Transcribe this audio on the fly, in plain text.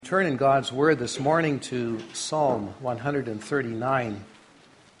turn in God's Word this morning to Psalm 139,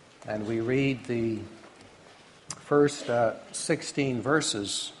 and we read the first 16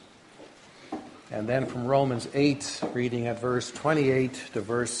 verses, and then from Romans 8, reading at verse 28 to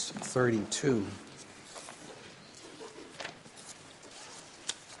verse 32.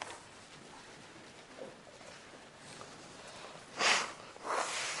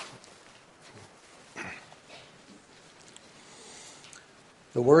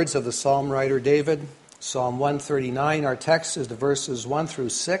 The words of the psalm writer David, Psalm 139. Our text is the verses 1 through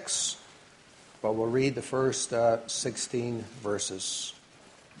 6, but we'll read the first 16 verses.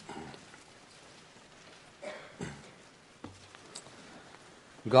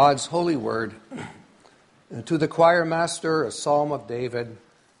 God's holy word. To the choir master, a psalm of David.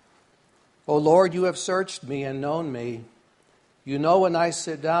 O Lord, you have searched me and known me. You know when I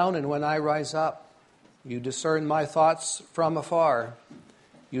sit down and when I rise up. You discern my thoughts from afar.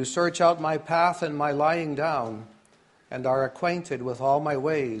 You search out my path and my lying down, and are acquainted with all my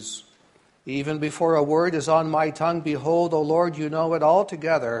ways. Even before a word is on my tongue, behold, O Lord, you know it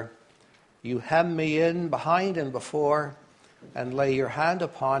altogether. You hem me in behind and before, and lay your hand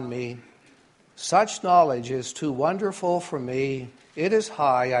upon me. Such knowledge is too wonderful for me. It is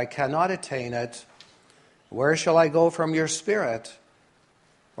high, I cannot attain it. Where shall I go from your spirit?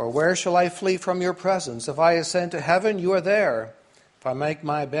 Or where shall I flee from your presence? If I ascend to heaven, you are there. If I make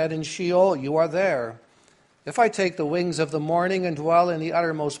my bed in Sheol, you are there. If I take the wings of the morning and dwell in the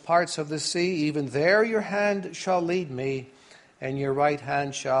uttermost parts of the sea, even there your hand shall lead me, and your right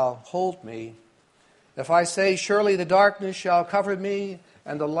hand shall hold me. If I say, surely the darkness shall cover me,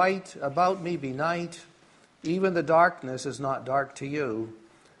 and the light about me be night, even the darkness is not dark to you.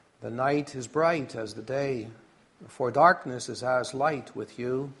 The night is bright as the day, for darkness is as light with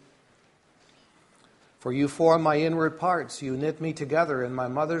you. For you form my inward parts, you knit me together in my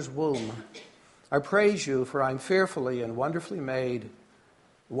mother's womb. I praise you, for I am fearfully and wonderfully made.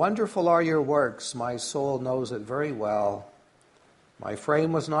 Wonderful are your works, my soul knows it very well. My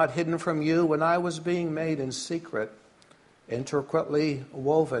frame was not hidden from you when I was being made in secret, intricately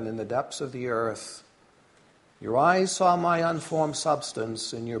woven in the depths of the earth. Your eyes saw my unformed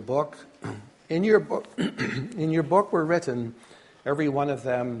substance. In your book were written, every one of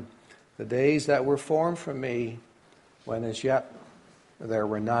them, the days that were formed for me, when as yet there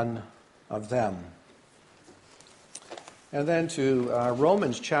were none of them. And then to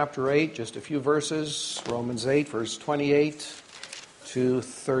Romans chapter 8, just a few verses. Romans 8, verse 28 to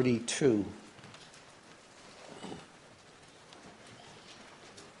 32.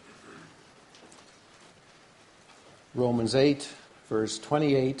 Romans 8, verse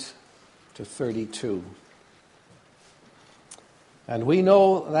 28 to 32. And we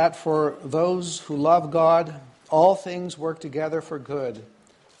know that for those who love God, all things work together for good,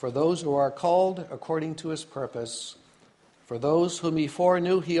 for those who are called according to his purpose. For those whom he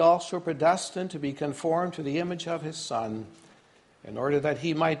foreknew, he also predestined to be conformed to the image of his Son, in order that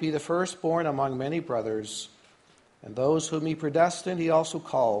he might be the firstborn among many brothers. And those whom he predestined, he also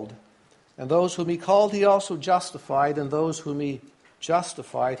called. And those whom he called, he also justified. And those whom he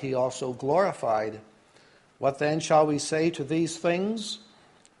justified, he also glorified. What then shall we say to these things?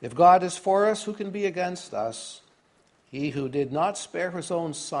 If God is for us, who can be against us? He who did not spare his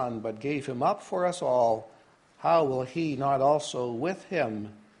own Son, but gave him up for us all, how will he not also with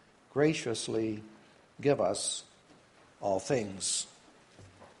him graciously give us all things?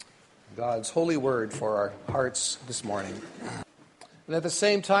 God's holy word for our hearts this morning. And at the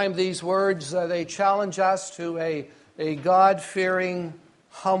same time, these words, they challenge us to a God-fearing,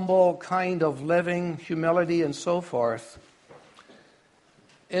 humble kind of living, humility, and so forth.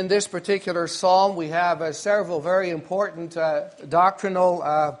 In this particular psalm, we have several very important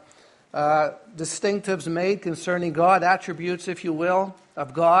doctrinal distinctives made concerning God, attributes, if you will,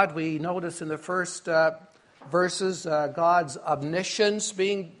 of God. We notice in the first verses God's omniscience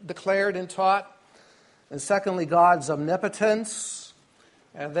being declared and taught, and secondly, God's omnipotence,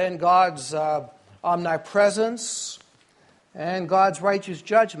 and then God's omnipresence, and God's righteous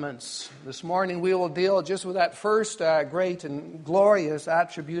judgments. This morning we will deal just with that first great and glorious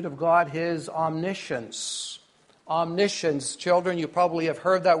attribute of God, his omniscience. Omniscience, children, you probably have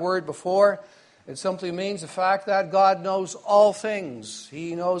heard that word before. It simply means the fact that God knows all things.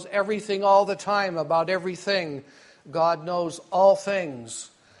 He knows everything all the time about everything. God knows all things.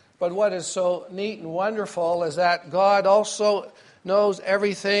 But what is so neat and wonderful is that God also knows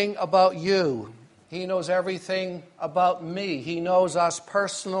everything about you. He knows everything about me. He knows us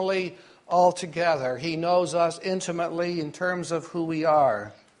personally altogether. He knows us intimately in terms of who we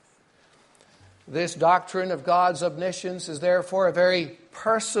are. This doctrine of God's omniscience is therefore a very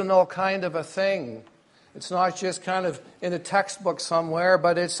personal kind of a thing. It's not just kind of in a textbook somewhere,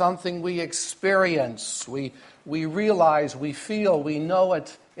 but it's something we experience. We realize, we feel, we know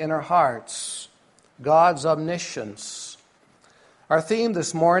it in our hearts. God's omniscience. Our theme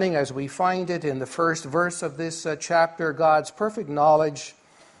this morning, as we find it in the first verse of this chapter, God's perfect knowledge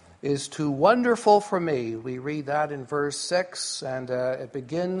is too wonderful for me. We read that in verse 6, and it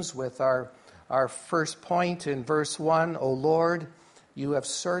begins with our first point in verse 1. O Lord, you have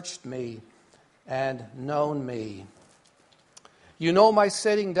searched me and known me. You know my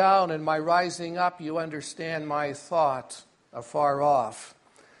sitting down and my rising up. You understand my thought afar off.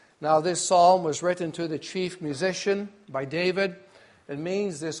 Now this psalm was written to the chief musician by David. It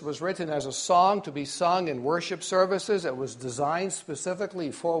means this was written as a song to be sung in worship services. It was designed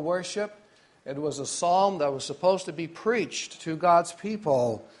specifically for worship. It was a psalm that was supposed to be preached to God's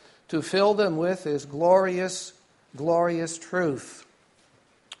people to fill them with His glorious, glorious truth.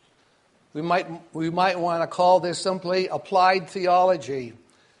 We might want to call this simply applied theology.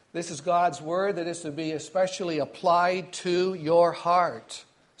 This is God's word that is to be especially applied to your heart.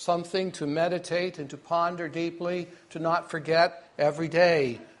 Something to meditate and to ponder deeply, to not forget every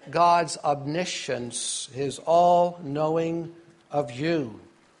day. God's omniscience, His all-knowing of you.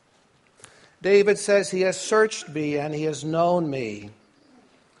 David says, He has searched me and He has known me.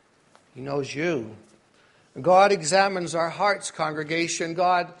 He knows you. God examines our hearts, congregation.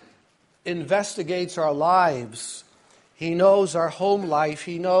 God investigates our lives. He knows our home life.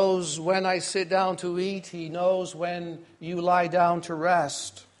 He knows when I sit down to eat. He knows when you lie down to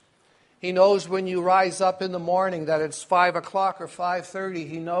rest. He knows when you rise up in the morning that it's 5 o'clock or 5:30.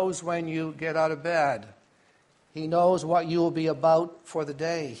 He knows when you get out of bed. He knows what you will be about for the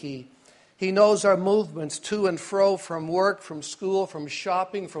day. He knows our movements to and fro from work, from school, from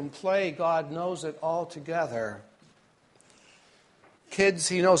shopping, from play. God knows it all together. Kids,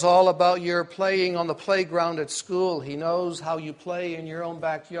 He knows all about your playing on the playground at school. He knows how you play in your own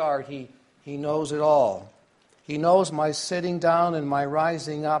backyard. He knows it all. He knows my sitting down and my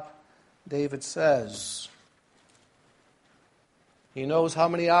rising up, David says. He knows how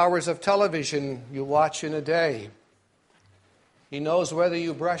many hours of television you watch in a day. He knows whether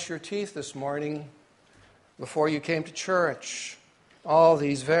you brush your teeth this morning before you came to church. All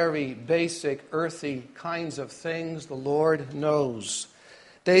these very basic, earthy kinds of things the Lord knows.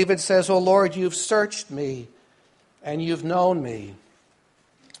 David says, O Lord, you've searched me and you've known me.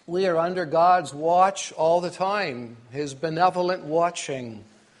 We are under God's watch all the time, His benevolent watching.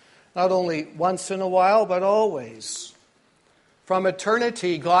 Not only once in a while, but always. From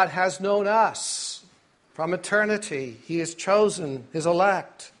eternity, God has known us. From eternity, He has chosen His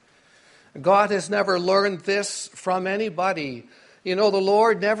elect. God has never learned this from anybody. You know, the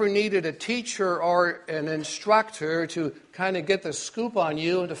Lord never needed a teacher or an instructor to kind of get the scoop on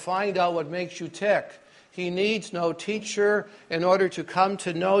you and to find out what makes you tick. He needs no teacher in order to come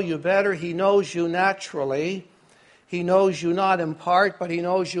to know you better. He knows you naturally. He knows you not in part, but He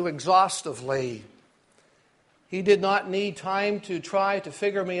knows you exhaustively. He did not need time to try to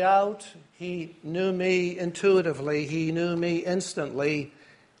figure me out. He knew me intuitively. He knew me instantly.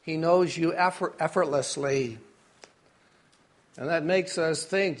 He knows you effortlessly. And that makes us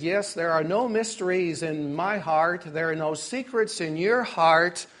think, yes, there are no mysteries in my heart. There are no secrets in your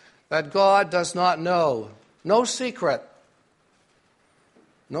heart that God does not know. No secret.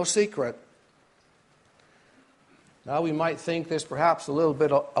 No secret. Now we might think this perhaps a little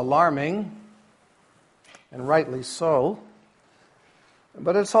bit alarming, and rightly so,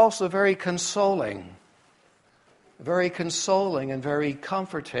 but it's also very consoling and very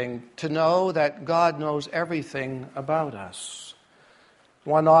comforting to know that God knows everything about us.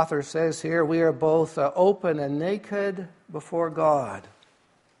 One author says here, we are both open and naked before God.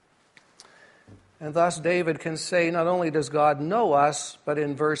 And thus David can say, not only does God know us, but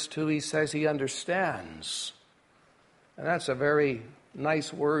in verse 2 he says He understands. And that's a very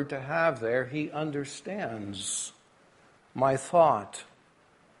nice word to have there. He understands my thought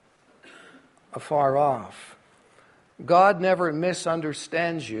afar off. God never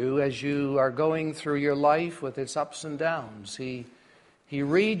misunderstands you as you are going through your life with its ups and downs. He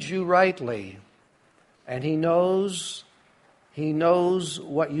reads you rightly, and He knows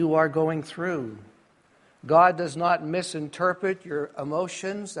what you are going through. God does not misinterpret your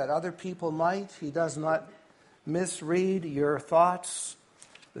emotions that other people might. He does not misread your thoughts,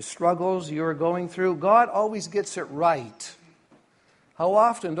 the struggles you're going through. God always gets it right. How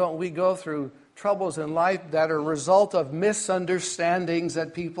often don't we go through troubles in life that are a result of misunderstandings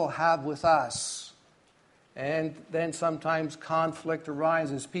that people have with us? And then sometimes conflict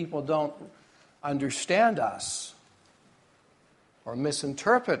arises. People don't understand us or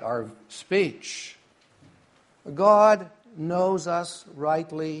misinterpret our speech. God knows us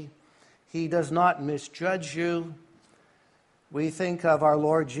rightly. He does not misjudge you. We think of our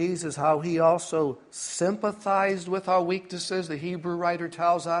Lord Jesus, how he also sympathized with our weaknesses, the Hebrew writer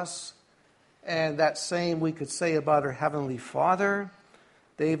tells us. And that same we could say about our Heavenly Father.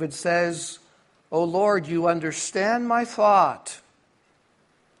 David says, O Lord, you understand my thought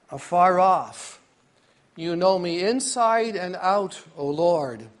afar off. You know me inside and out, O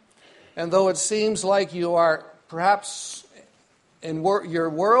Lord. And though it seems like you are perhaps you're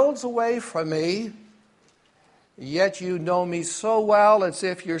worlds away from me, yet you know me so well as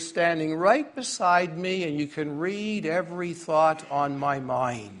if you're standing right beside me and you can read every thought on my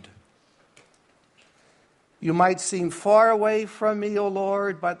mind. You might seem far away from me, O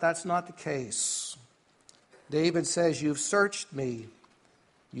Lord, but that's not the case. David says, you've searched me,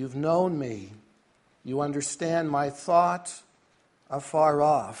 you've known me, you understand my thought afar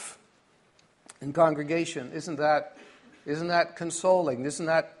off. And congregation, isn't that consoling? Isn't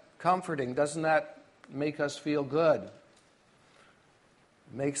that comforting? Doesn't that make us feel good? It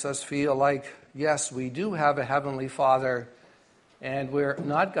makes us feel like, yes, we do have a Heavenly Father, and we're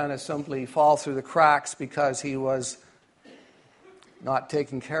not going to simply fall through the cracks because he was not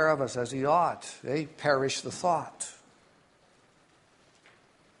taking care of us as he ought. They perish the thought.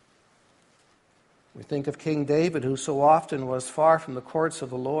 We think of King David, who so often was far from the courts of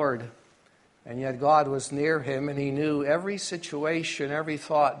the Lord, and yet God was near him, and he knew every situation, every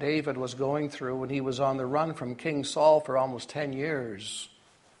thought David was going through when he was on the run from King Saul for almost 10 years.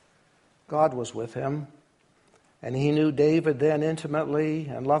 God was with him, and he knew David then intimately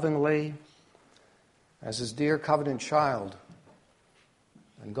and lovingly as his dear covenant child.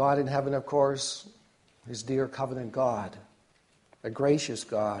 And God in heaven, of course, his dear covenant God, a gracious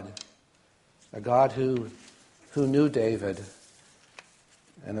God, a God who knew David.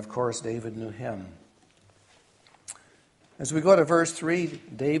 And of course, David knew him. As we go to verse 3,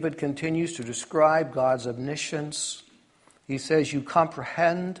 David continues to describe God's omniscience. He says, you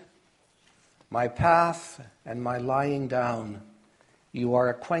comprehend my path and my lying down. You are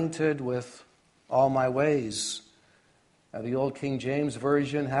acquainted with all my ways. The old King James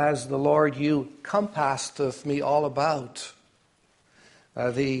Version has, the Lord, you compasseth me all about.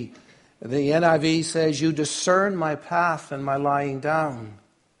 The NIV says, you discern my path and my lying down.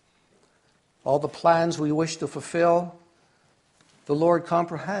 All the plans we wish to fulfill, the Lord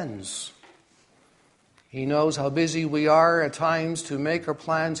comprehends. He knows how busy we are at times to make our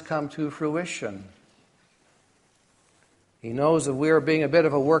plans come to fruition. He knows that we are being a bit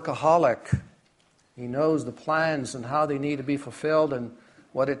of a workaholic. He knows the plans and how they need to be fulfilled and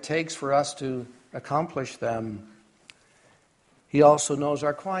what it takes for us to accomplish them. He also knows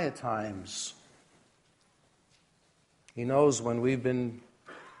our quiet times. He knows when we've been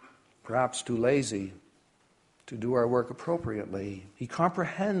perhaps too lazy to do our work appropriately. He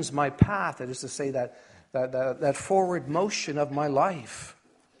comprehends my path, that is to say, that forward motion of my life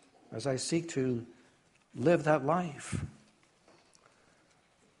as I seek to live that life.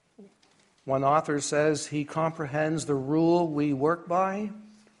 One author says he comprehends the rule we work by.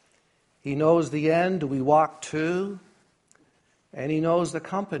 He knows the end we walk to. And he knows the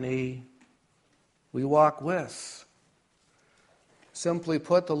company we walk with. Simply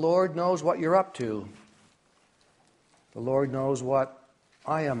put, the Lord knows what you're up to. The Lord knows what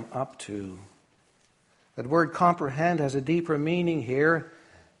I am up to. That word comprehend has a deeper meaning here.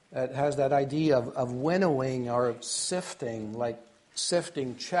 It has that idea of winnowing or sifting, like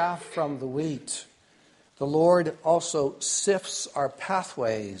sifting chaff from the wheat. The Lord also sifts our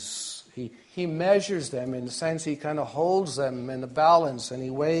pathways. He measures them in the sense he kind of holds them in the balance, and he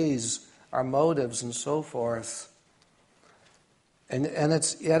weighs our motives and so forth. And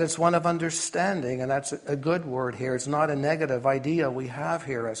it's one of understanding, and that's a good word here. It's not a negative idea we have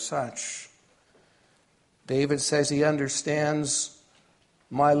here as such. David says he understands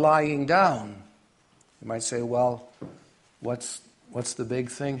my lying down. You might say, well, what's the big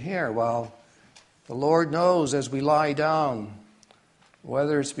thing here? Well, the Lord knows as we lie down,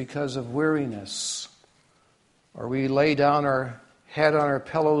 whether it's because of weariness or we lay down our head on our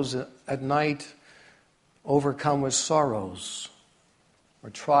pillows at night, overcome with sorrows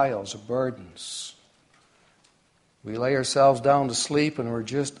or trials or burdens. We lay ourselves down to sleep and we're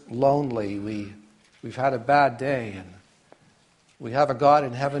just lonely. We've had a bad day, and we have a God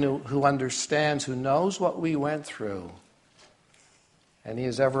in heaven who understands, who knows what we went through. And he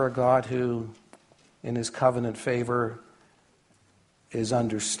is ever a God who, in his covenant favor, is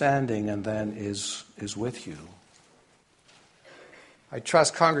understanding and then is with you. I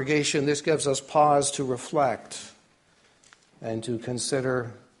trust, congregation, this gives us pause to reflect and to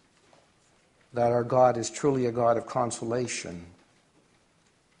consider that our God is truly a God of consolation.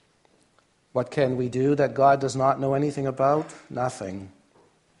 What can we do that God does not know anything about? Nothing.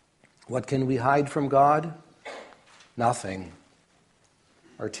 What can we hide from God? Nothing.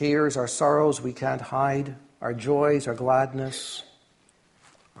 Our tears, our sorrows, we can't hide. Our joys, our gladness,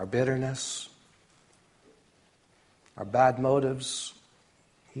 our bitterness, our bad motives,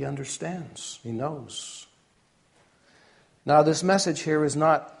 He understands. He knows. Now, this message here is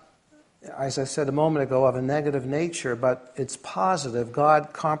not, as I said a moment ago, of a negative nature, but it's positive.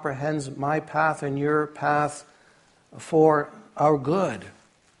 God comprehends my path and your path for our good.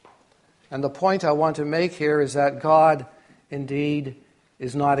 And the point I want to make here is that God indeed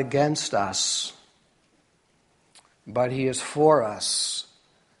is not against us, but He is for us.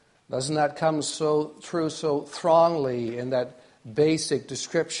 Doesn't that come so true so strongly in that basic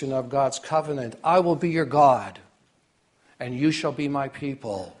description of God's covenant? I will be your God, and you shall be my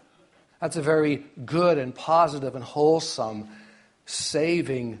people. That's a very good and positive and wholesome,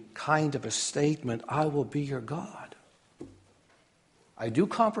 saving kind of a statement. I will be your God. I do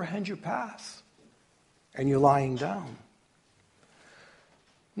comprehend your path, and you're lying down.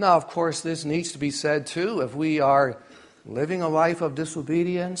 Now, of course, this needs to be said too. If we are living a life of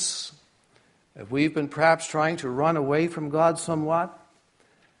disobedience, if we've been perhaps trying to run away from God somewhat,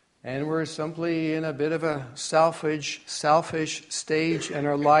 and we're simply in a bit of a selfish stage in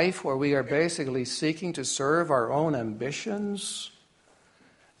our life where we are basically seeking to serve our own ambitions,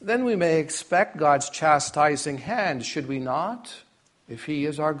 then we may expect God's chastising hand, should we not? If He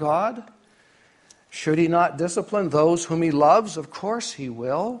is our God, should He not discipline those whom He loves? Of course He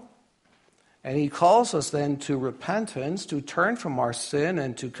will. And He calls us then to repentance, to turn from our sin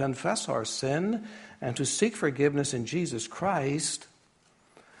and to confess our sin and to seek forgiveness in Jesus Christ.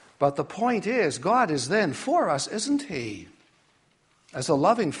 But the point is, God is then for us, isn't He? As a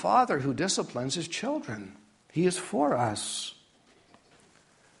loving Father who disciplines His children, He is for us.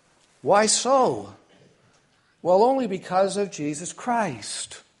 Why so? Well, only because of Jesus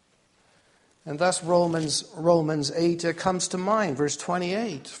Christ. And thus Romans 8 comes to mind, verse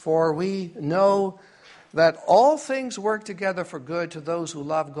 28. For we know that all things work together for good to those who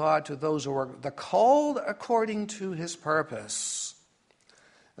love God, to those who are the called according to His purpose.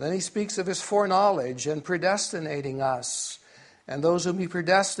 And then he speaks of His foreknowledge and predestinating us. And those whom He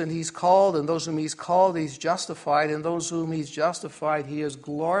predestined, He's called. And those whom He's called, He's justified. And those whom He's justified, He is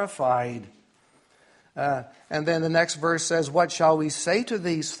glorified. And then the next verse says, what shall we say to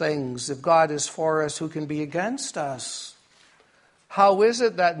these things? If God is for us, who can be against us? How is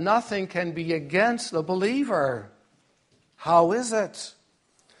it that nothing can be against the believer? How is it?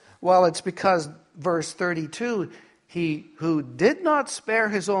 Well, it's because, verse 32, He who did not spare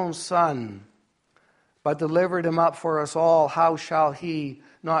His own Son, but delivered Him up for us all, how shall He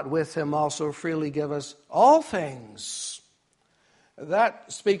not with Him also freely give us all things?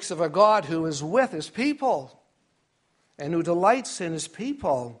 That speaks of a God who is with His people and who delights in His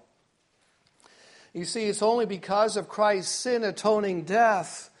people. You see, it's only because of Christ's sin-atoning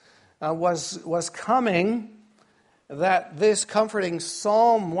death was coming that this comforting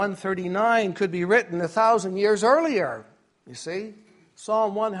Psalm 139 could be written 1,000 years earlier. You see,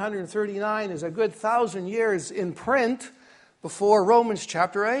 Psalm 139 is a good 1,000 years in print before Romans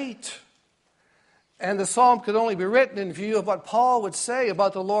chapter 8. And the psalm could only be written in view of what Paul would say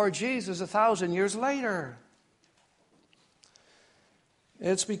about the Lord Jesus 1,000 years later.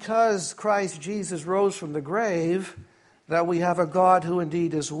 It's because Christ Jesus rose from the grave that we have a God who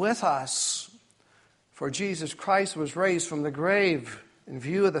indeed is with us. For Jesus Christ was raised from the grave in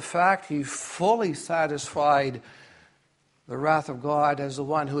view of the fact He fully satisfied the wrath of God as the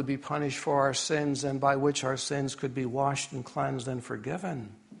one who would be punished for our sins and by which our sins could be washed and cleansed and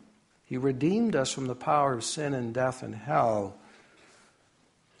forgiven. He redeemed us from the power of sin and death and hell.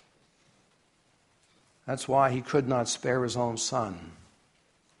 That's why He could not spare His own Son.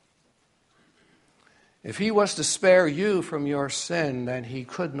 If He was to spare you from your sin, then He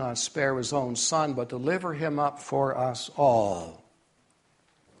could not spare His own Son, but deliver Him up for us all.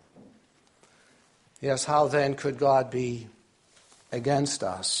 Yes, how then could God be against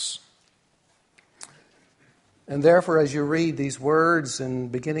us? And therefore, as you read these words in the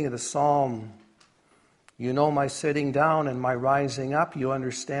beginning of the psalm, you know my sitting down and my rising up. You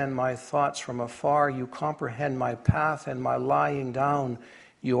understand my thoughts from afar. You comprehend my path and my lying down.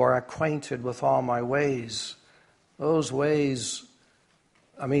 You are acquainted with all my ways. Those ways,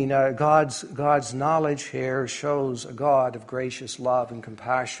 God's knowledge here shows a God of gracious love and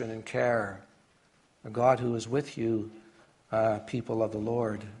compassion and care. A God who is with you, people of the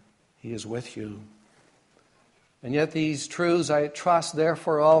Lord. He is with you. And yet these truths, I trust,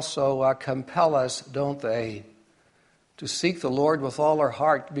 therefore also compel us, don't they, to seek the Lord with all our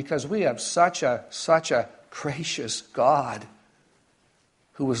heart, because we have such a gracious God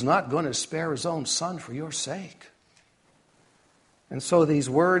who was not going to spare his own Son for your sake. And so these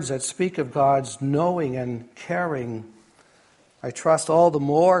words that speak of God's knowing and caring, I trust all the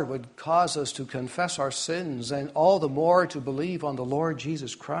more would cause us to confess our sins and all the more to believe on the Lord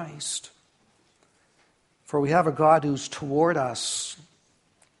Jesus Christ. For we have a God who's toward us.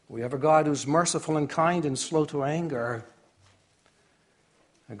 We have a God who's merciful and kind and slow to anger.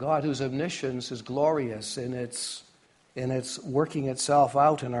 A God whose omniscience is glorious in its working itself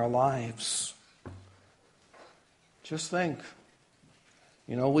out in our lives. Just think.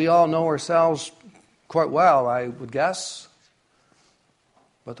 We all know ourselves quite well, I would guess.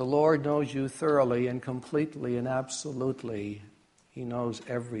 But the Lord knows you thoroughly and completely and absolutely. He knows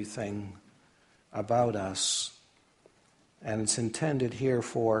everything about us. And it's intended here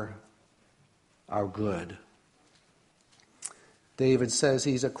for our good. David says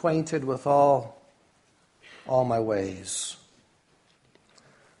he's acquainted with all my ways.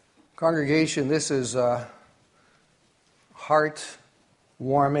 Congregation, this is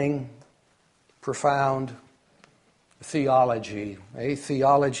heart-warming, profound theology.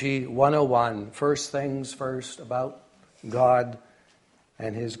 Theology 101. First things first about God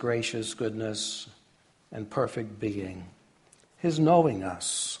and his gracious goodness and perfect being. His knowing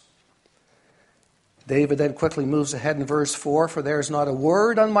us. David then quickly moves ahead in verse 4, for there is not a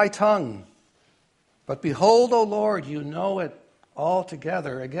word on my tongue, but behold, O Lord, you know it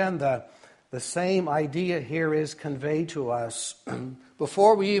altogether. Again, the same idea here is conveyed to us.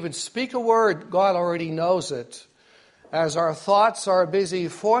 Before we even speak a word, God already knows it. As our thoughts are busy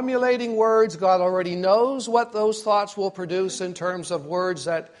formulating words, God already knows what those thoughts will produce in terms of words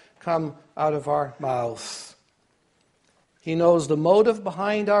that come out of our mouth. He knows the motive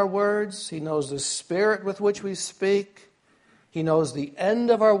behind our words. He knows the spirit with which we speak. He knows the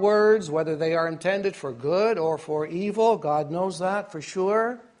end of our words, whether they are intended for good or for evil. God knows that for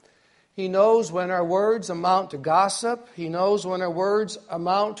sure. He knows when our words amount to gossip. He knows when our words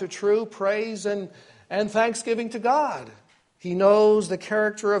amount to true praise and thanksgiving to God. He knows the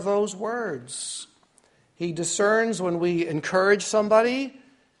character of those words. He discerns when we encourage somebody.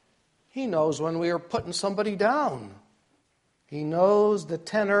 He knows when we are putting somebody down. He knows the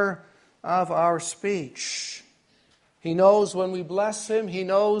tenor of our speech. He knows when we bless him. He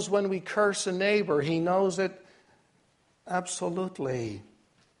knows when we curse a neighbor. He knows it absolutely.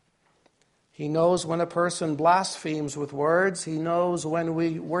 He knows when a person blasphemes with words. He knows when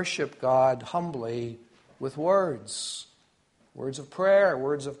we worship God humbly with words. Words of prayer,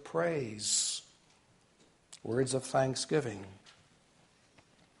 words of praise, words of thanksgiving.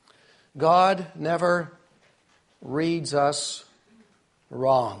 God never reads us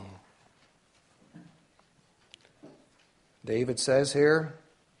wrong. David says here,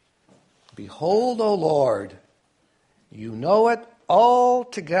 behold, O Lord, you know it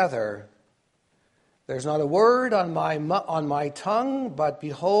altogether. There's not a word on my tongue, but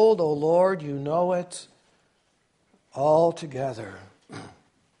behold, O Lord, you know it altogether.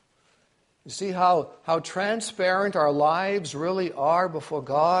 You see how transparent our lives really are before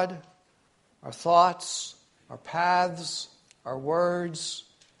God? Our thoughts, our paths, our words.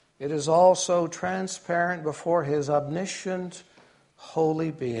 It is also transparent before his omniscient,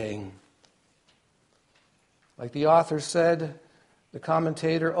 holy being. Like the author said, the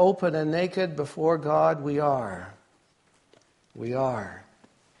commentator, open and naked before God we are. We are.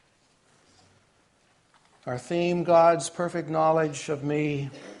 Our theme, God's perfect knowledge of me,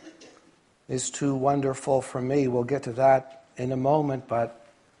 is too wonderful for me. We'll get to that in a moment, but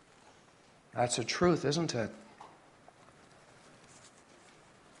that's a truth, isn't it?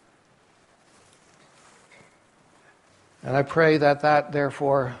 And I pray that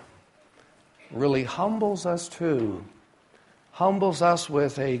therefore really humbles us too. Humbles us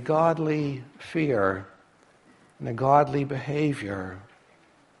with a godly fear and a godly behavior.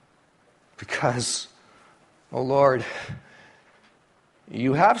 Because, oh Lord,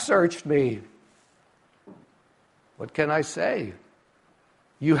 you have searched me. What can I say?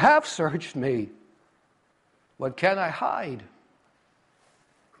 You have searched me. What can I hide?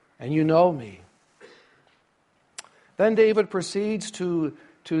 And you know me. Then David proceeds to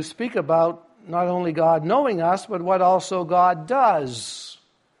speak about not only God knowing us, but what also God does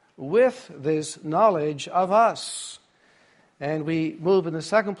with this knowledge of us. And we move in the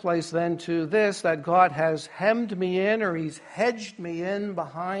second place then to this, that God has hemmed me in, or he's hedged me in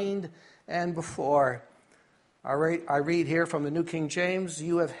behind and before. I read here from the New King James,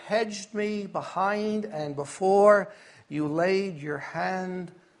 "You have hedged me behind and before, you laid your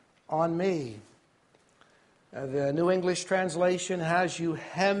hand on me." The New English translation has, "You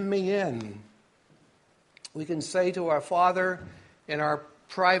hem me in." We can say to our Father in our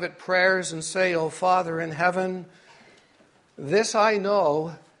private prayers and say, "O Father in heaven, this I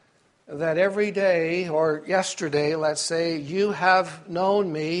know, that every day, or yesterday, let's say, you have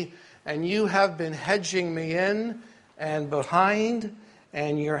known me, and you have been hedging me in and behind,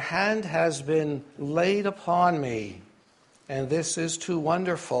 and your hand has been laid upon me. And this is too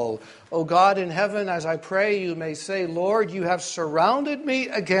wonderful." O God in heaven, as I pray, you may say, "Lord, you have surrounded me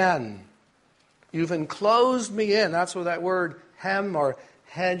again. You've enclosed me in." That's what that word hem or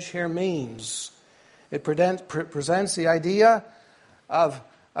hedge here means. It presents the idea of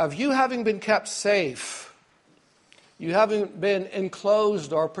you having been kept safe. You haven't been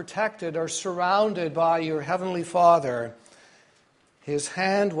enclosed or protected or surrounded by your heavenly Father. His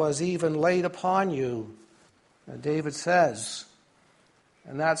hand was even laid upon you, David says.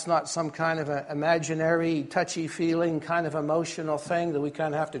 And that's not some kind of an imaginary, touchy-feeling kind of emotional thing that we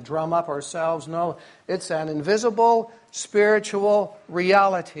kind of have to drum up ourselves. No, it's an invisible, spiritual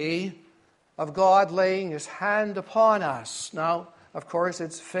reality of God laying His hand upon us. Now, of course,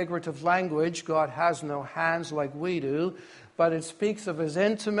 it's figurative language. God has no hands like we do. But it speaks of His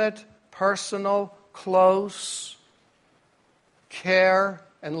intimate, personal, close care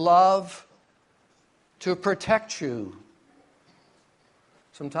and love to protect you.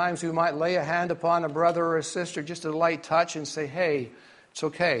 Sometimes we might lay a hand upon a brother or a sister, just a light touch, and say, "Hey, it's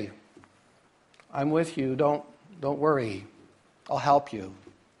okay. I'm with you. Don't worry. I'll help you."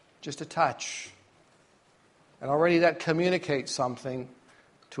 Just a touch. And already that communicates something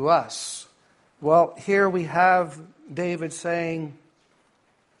to us. Well, here we have David saying,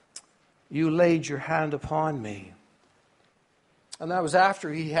 "You laid your hand upon me." And that was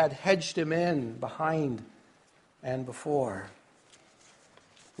after he had hedged him in behind and before.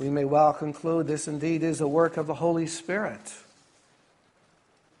 We may well conclude this indeed is a work of the Holy Spirit,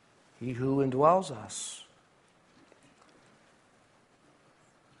 He who indwells us.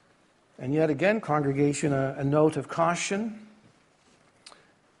 And yet again, congregation, a note of caution.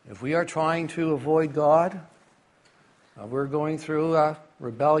 If we are trying to avoid God, we're going through a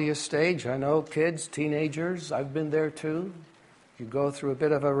rebellious stage. I know kids, teenagers, I've been there too. You go through a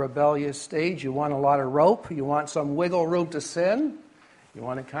bit of a rebellious stage. You want a lot of rope. You want some wiggle room to sin. You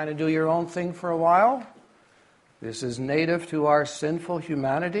want to kind of do your own thing for a while. This is native to our sinful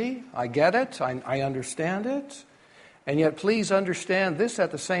humanity. I get it. I understand it. And yet please understand this at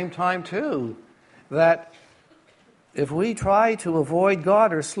the same time too, that if we try to avoid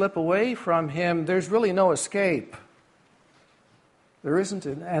God or slip away from Him, there's really no escape. There isn't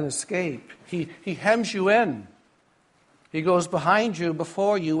an escape. He hems you in. He goes behind you,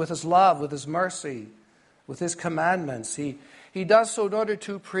 before you, with His love, with His mercy, with His commandments. He does so in order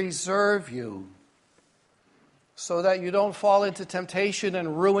to preserve you, so that you don't fall into temptation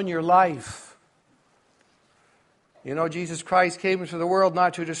and ruin your life. You know, Jesus Christ came into the world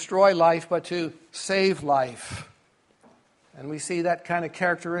not to destroy life, but to save life. And we see that kind of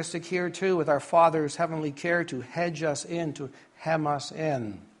characteristic here too, with our Father's heavenly care to hedge us in, to hem us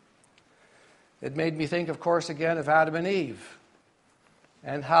in. It made me think, of course, again of Adam and Eve,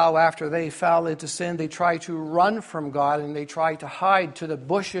 and how after they fell into sin, they tried to run from God and they tried to hide. To the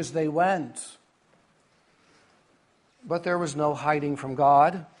bushes they went. But there was no hiding from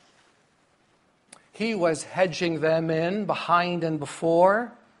God. He was hedging them in behind and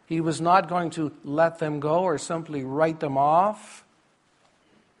before. He was not going to let them go or simply write them off.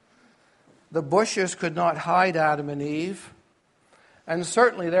 The bushes could not hide Adam and Eve. And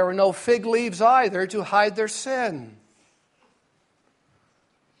certainly there were no fig leaves either to hide their sin.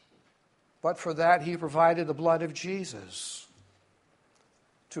 But for that, He provided the blood of Jesus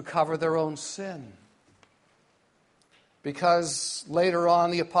to cover their own sin. Because later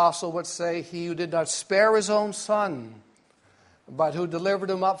on, the apostle would say, "He who did not spare His own Son, but who delivered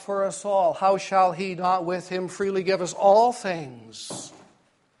Him up for us all, how shall He not with Him freely give us all things?"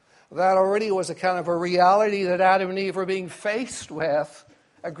 That already was a kind of a reality that Adam and Eve were being faced with,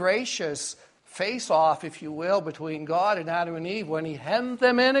 a gracious face-off, if you will, between God and Adam and Eve when He hemmed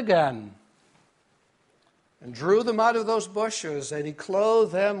them in again and drew them out of those bushes, and He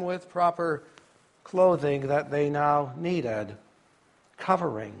clothed them with proper clothing that they now needed.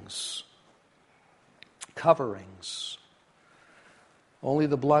 Coverings. Coverings. Only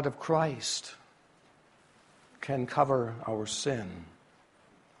the blood of Christ can cover our sin.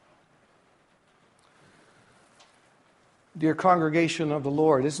 Dear congregation of the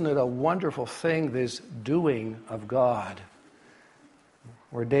Lord, isn't it a wonderful thing, this doing of God?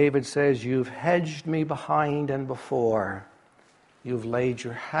 Where David says, you've hedged me behind and before. You've laid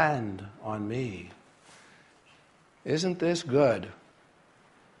your hand on me. Isn't this good?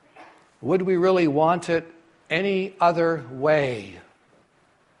 Would we really want it any other way?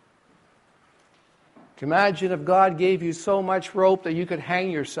 Imagine if God gave you so much rope that you could hang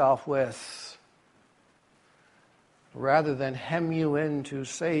yourself with, rather than hem you in to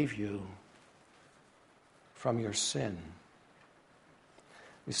save you from your sin.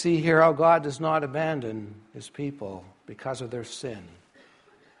 We see here how God does not abandon his people because of their sin.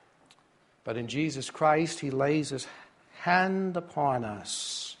 But in Jesus Christ, he lays his hand upon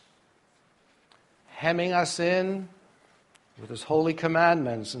us, hemming us in with his holy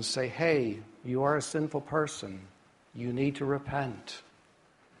commandments and say, hey, you are a sinful person. You need to repent.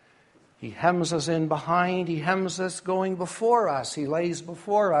 He hems us in behind. He hems us going before us. He lays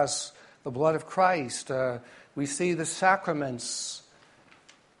before us the blood of Christ. We see the sacraments,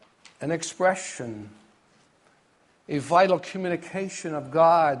 an expression, a vital communication of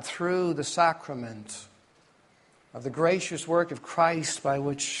God through the sacrament of the gracious work of Christ by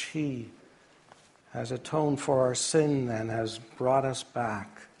which he has atoned for our sin and has brought us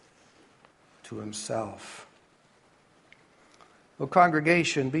back to himself. Well,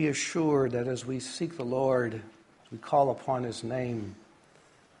 congregation, be assured that as we seek the Lord, as we call upon his name,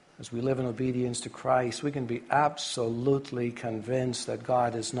 as we live in obedience to Christ, we can be absolutely convinced that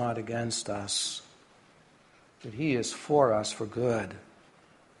God is not against us, that he is for us for good.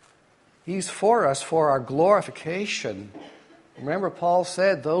 He's for us for our glorification. Remember, Paul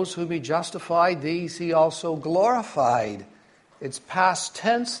said, those whom he justified, these he also glorified. It's past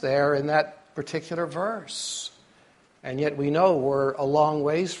tense there in that particular verse. And yet we know we're a long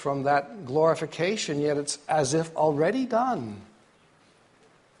ways from that glorification, yet it's as if already done.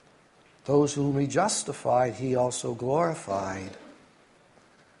 Those whom he justified, he also glorified.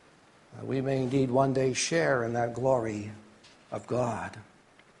 We may indeed one day share in that glory of God.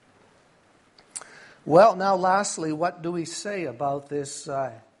 Well, now lastly, what do we say about this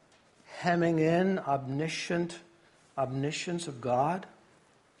hemming in omniscience of God?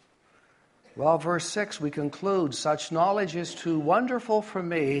 Well, verse 6, we conclude, such knowledge is too wonderful for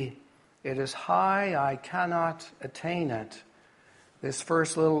me. It is high, I cannot attain it. This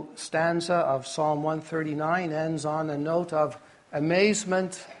first little stanza of Psalm 139 ends on a note of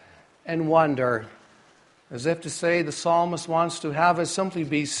amazement and wonder, as if to say the psalmist wants to have us simply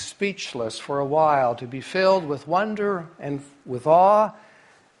be speechless for a while, to be filled with wonder and with awe,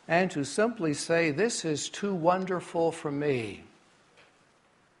 and to simply say, this is too wonderful for me.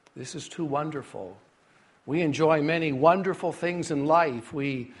 This is too wonderful. We enjoy many wonderful things in life.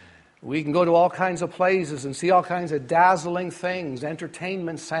 We can go to all kinds of places and see all kinds of dazzling things,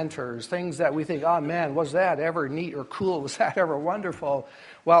 entertainment centers, things that we think, oh man, was that ever neat or cool? Was that ever wonderful?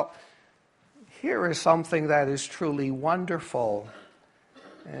 Well, here is something that is truly wonderful.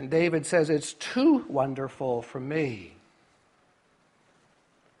 And David says, it's too wonderful for me.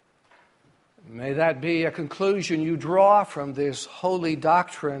 May that be a conclusion you draw from this holy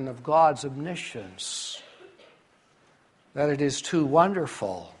doctrine of God's omniscience, that it is too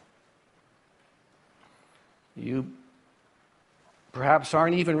wonderful. You perhaps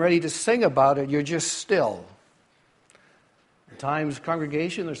aren't even ready to sing about it, you're just still. At times,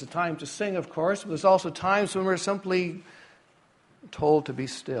 congregation, there's a time to sing, of course, but there's also times when we're simply told to be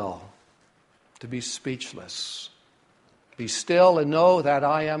still, to be speechless. Be still and know that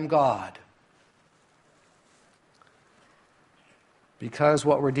I am God. Because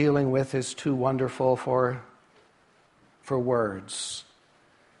what we're dealing with is too wonderful for words.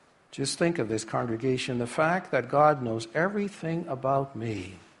 Just think of this, congregation, the fact that God knows everything about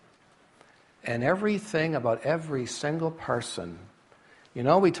me and everything about every single person. You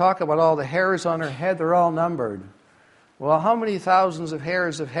know, we talk about all the hairs on our head, they're all numbered. Well, how many thousands of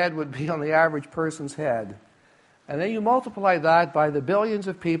hairs of head would be on the average person's head? And then you multiply that by the billions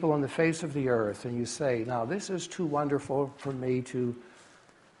of people on the face of the earth, and you say, now this is too wonderful for me to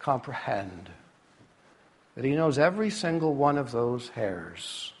comprehend. That he knows every single one of those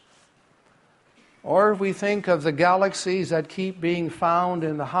hairs. Or if we think of the galaxies that keep being found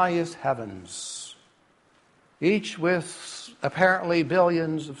in the highest heavens, each with apparently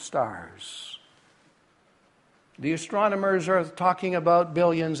billions of stars. The astronomers are talking about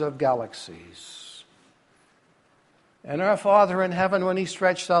billions of galaxies. And our Father in heaven, when he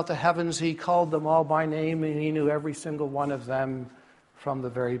stretched out the heavens, he called them all by name, and he knew every single one of them from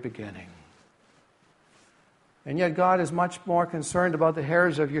the very beginning. And yet God is much more concerned about the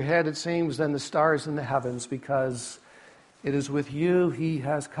hairs of your head, it seems, than the stars in the heavens, because It is with you he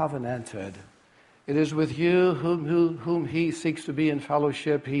has covenanted. It is with you whom he seeks to be in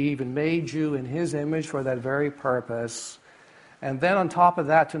fellowship. He even made you in his image for that very purpose. And then on top of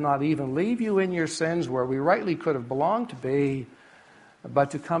that, to not even leave you in your sins where we rightly could have belonged to be,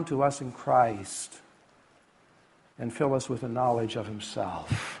 but to come to us in Christ and fill us with the knowledge of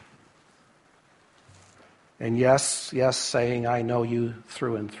himself. And yes, saying, I know you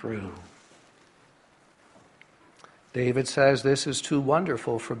through and through. David says, this is too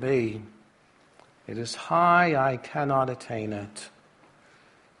wonderful for me. It is high, I cannot attain it.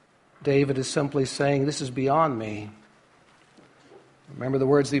 David is simply saying, this is beyond me. Remember the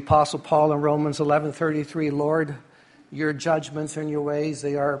words of the Apostle Paul in Romans 11:33, Lord, your judgments and your ways,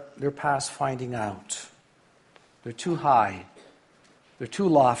 they're past finding out. They're too high. They're too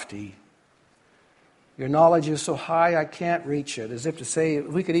lofty. Your knowledge is so high I can't reach it. As if to say, if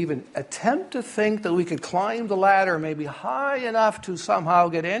we could even attempt to think that we could climb the ladder maybe high enough to somehow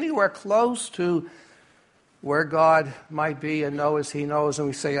get anywhere close to where God might be and know as he knows, and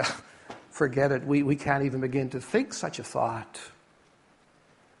we say, forget it, we can't even begin to think such a thought.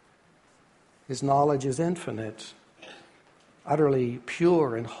 His knowledge is infinite, utterly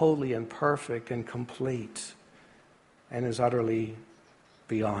pure and holy and perfect and complete, and is utterly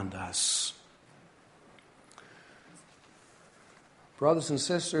beyond us. Brothers and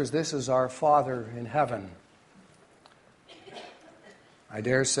sisters, this is our Father in heaven. I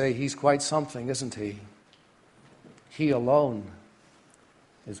dare say he's quite something, isn't he? He alone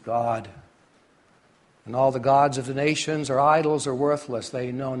is God. And all the gods of the nations or idols are worthless.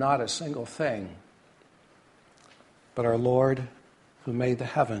 They know not a single thing. But our Lord, who made the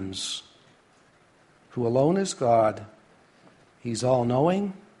heavens, who alone is God, he's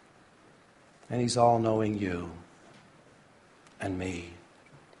all-knowing, and he's all-knowing you and me.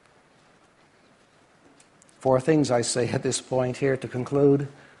 4 things I say at this point here to conclude.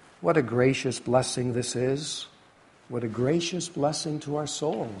 What a gracious blessing this is. What a gracious blessing to our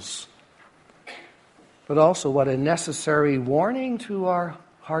souls. But also what a necessary warning to our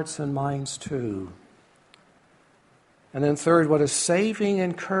hearts and minds too. And then third, what a saving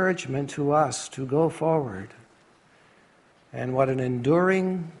encouragement to us to go forward. And what an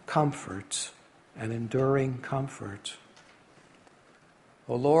enduring comfort,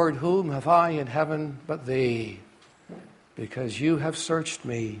 O Lord, whom have I in heaven but thee? Because you have searched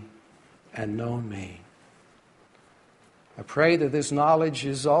me and known me. I pray that this knowledge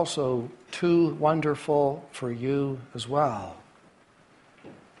is also too wonderful for you as well.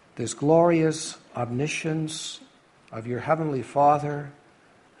 This glorious omniscience of your heavenly Father,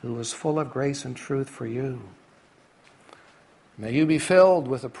 who is full of grace and truth for you. May you be filled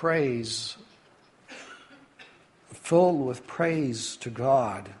with praise to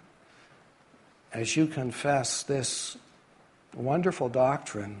God as you confess this wonderful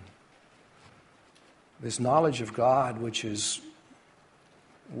doctrine, this knowledge of God, which is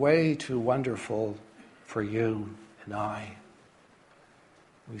way too wonderful for you and I.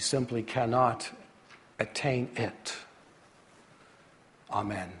 We simply cannot attain it.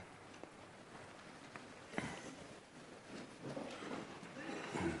 Amen.